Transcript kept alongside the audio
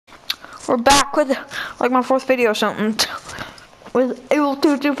We're back with like my fourth video or something. With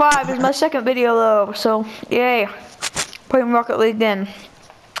Able225 is my second video though, so yay. Playing Rocket League then.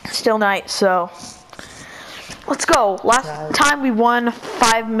 Still night, so let's go. Last time we won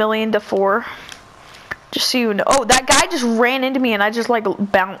 5 million to 4. Just so you know. Oh, that guy just ran into me and I just like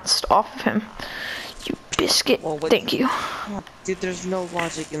bounced off of him. You biscuit. Well, thank you. Dude, there's no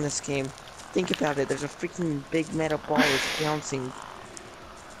logic in this game. Think about it. There's a freaking big metal ball that's bouncing.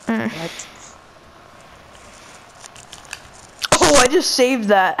 What? Oh, I just saved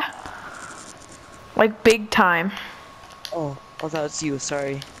that. Like big time. Oh, that was you.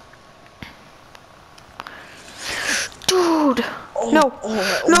 Sorry. Dude. Oh, no.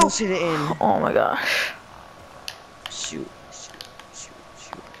 Oh, I no. almost hit it in. Oh my gosh. Shoot.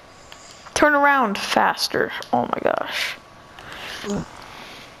 Turn around faster. Oh my gosh.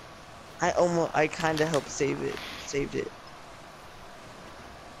 I kinda helped save it. Saved it.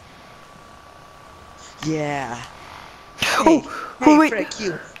 Yeah. Hey, hey, wait. frick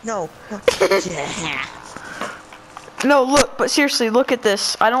you. No. Yeah. No, look, but seriously, look at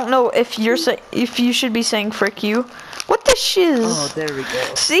this. I don't know if you're if you should be saying frick you. What the shiz? Oh, there we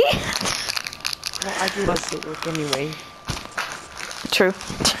go. See? Well, I do most of the work anyway. True.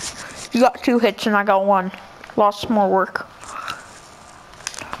 You got 2 hits and I got 1. Lost more work.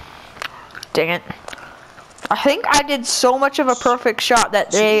 Dang it. I think I did so much of a perfect shot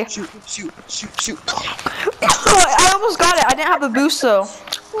that they... Shoot. I almost got it. I didn't have a boost though.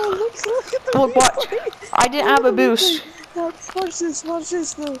 Oh, look at the Look, watch. I didn't have a boost. Watch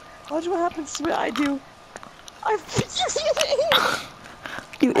this though. Watch what happens to me. I do.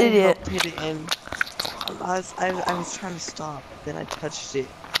 You idiot. I hit it in. I was trying to stop, then I touched it.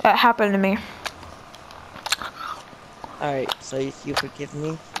 That happened to me. Alright, so you forgive me?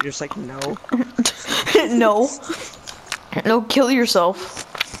 You're just like, no. No. No, kill yourself.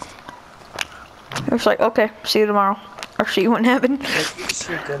 It's like, okay, see you tomorrow. Or see you in heaven. Like, you just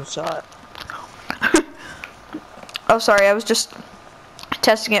hear a gunshot. Oh, sorry, I was just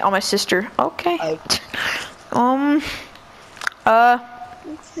testing it on my sister. Okay. Okay.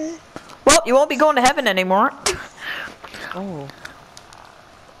 Well, you won't be going to heaven anymore. Oh.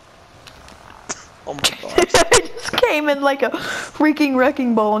 Oh my gosh. I just came in like a freaking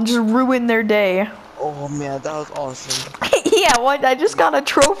wrecking ball and just ruined their day. Oh man, that was awesome. Yeah, what? I just got a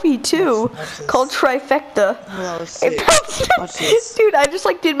trophy too, Watch this. called Trifecta. Oh, that was sick. Watch this. Dude, I just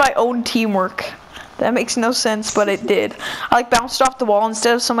like did my own teamwork. That makes no sense, but it did. I like bounced off the wall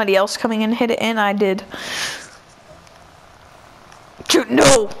instead of somebody else coming and hit it in. I did. Dude,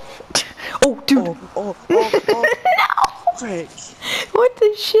 no. Oh, dude. Oh. No. Frick. What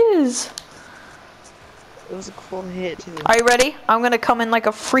the shiz? It was a cool hit too. Are you ready? I'm gonna come in like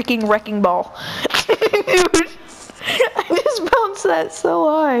a freaking wrecking ball. Dude, I just bounced that so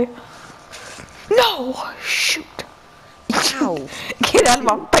high. No! Shoot. Ow. Get out of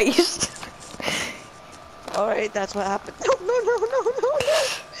my face. Alright, that's what happened.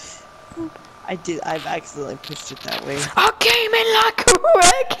 No. I've accidentally pushed it that way. I came in like a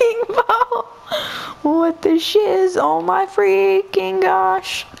wrecking ball. What the shiz? Oh my freaking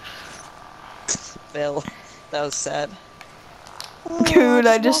gosh. Fail. That was sad. Dude,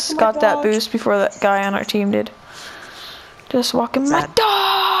 I just got that boost before that guy on our team did. Just walking my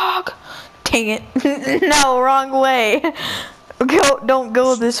dog. Dang it. No, wrong way. Don't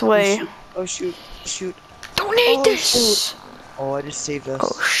go this way. Oh shoot. Don't need this. Shoot. Oh, I just saved us.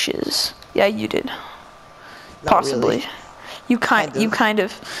 Oh shiz. Yeah, you did. Not Possibly. Really. You kind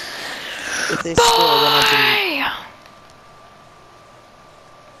of. If they score, then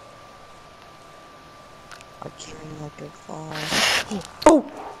I came in like a fall. Oh.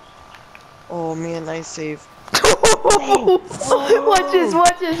 Oh man, nice save.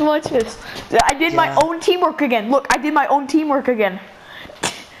 Watch this. I did my own teamwork again. Look, I did my own teamwork again.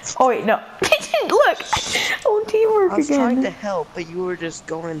 Oh wait, no. Look, own teamwork again. I was trying to help, but you were just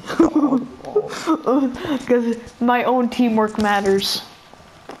going for all the balls. Because my own teamwork matters.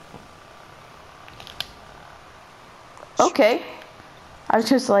 Okay. I was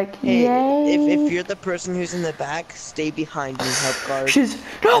just like, hey, yay. If you're the person who's in the back, stay behind and help guard.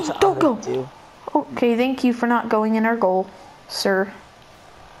 No, don't go. Okay, thank you for not going in our goal, sir.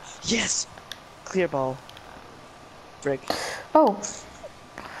 Yes! Clear ball. Frick. Oh.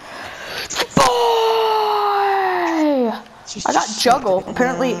 Boy! I got juggle,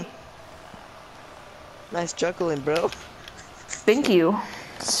 apparently. Nice juggling, bro. Thank you,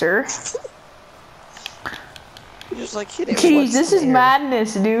 sir. You just like hit it. Jeez, this is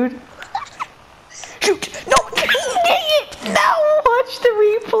madness, dude. Shoot! No! Dang it! No! Watch the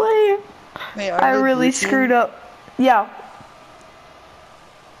replay. Hey, I really screwed up. Yeah.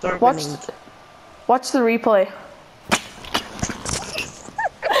 Start Watch, winning. watch the replay.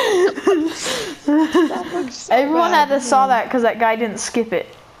 That looks so Everyone bad, had to saw man. that because that guy didn't skip it.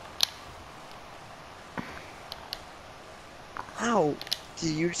 Ow.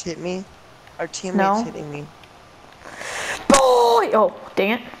 Did you just hit me? Our teammate's No. hitting me. Boy! Oh,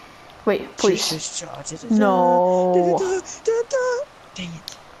 dang it. Wait, please. No. Dang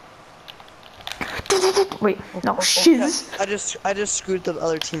it. Wait, no, Oh, shiz. I just screwed the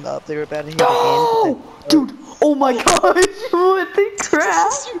other team up. They were about to hit Oh, again. dude. Oh my gosh. What the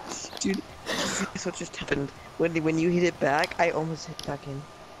crap? Dude, guess what just happened? When you hit it back, I almost hit back in.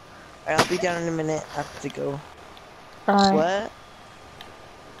 Alright, I'll be down in a minute. I have to go. Alright.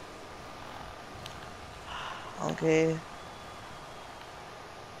 What? Okay.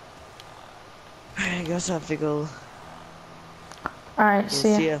 Alright, I guess I have to go. Alright,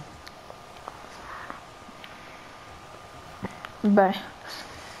 see ya. ya. Bye.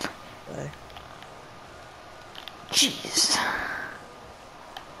 Bye. Jeez.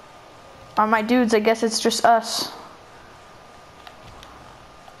 My dudes, I guess it's just us.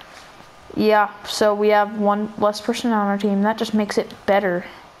 Yeah, so we have one less person on our team. That just makes it better.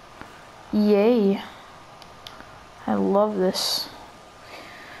 Yay. I love this.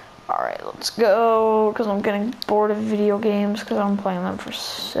 Alright, let's go, because I'm getting bored of video games, because I'm playing them for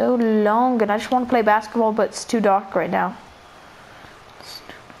so long, and I just want to play basketball, but it's too dark right now.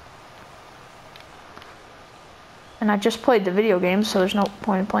 And I just played the video game, so there's no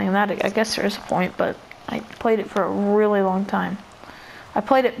point in playing that. I guess there is a point, but I played it for a really long time. I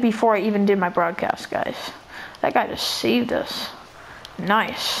played it before I even did my broadcast, guys. That guy just saved us.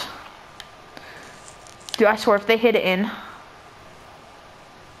 Nice. Dude, I swear, if they hit it in...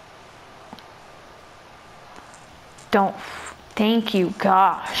 Don't... Thank you,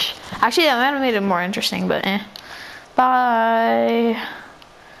 gosh. Actually, that might have made it more interesting, but eh. Bye.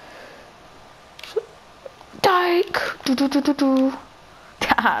 Dyke.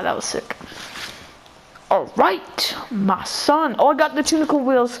 That was sick. Alright, my son. Oh, I got the tunicle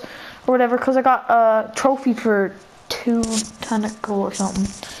wheels or whatever because I got a trophy for 2 tentacle or something.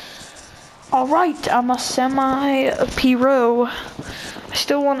 Alright, I'm a semi-pro. I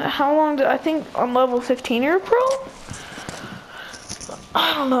still want. How long did I think on level 15 you're a pro?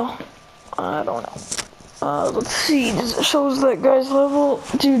 I don't know. Let's see. It shows that guy's level.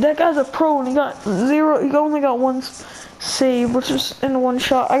 Dude, that guy's a pro and he got 0. He only got 1 save, which is in 1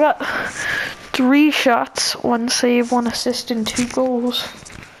 shot. I got 3 shots, 1 save, 1 assist, and 2 goals.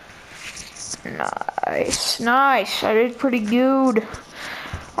 Nice, nice. I did pretty good.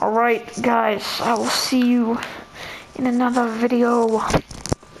 Alright, guys. I will see you in another video.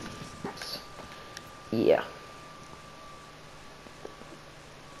 Yeah.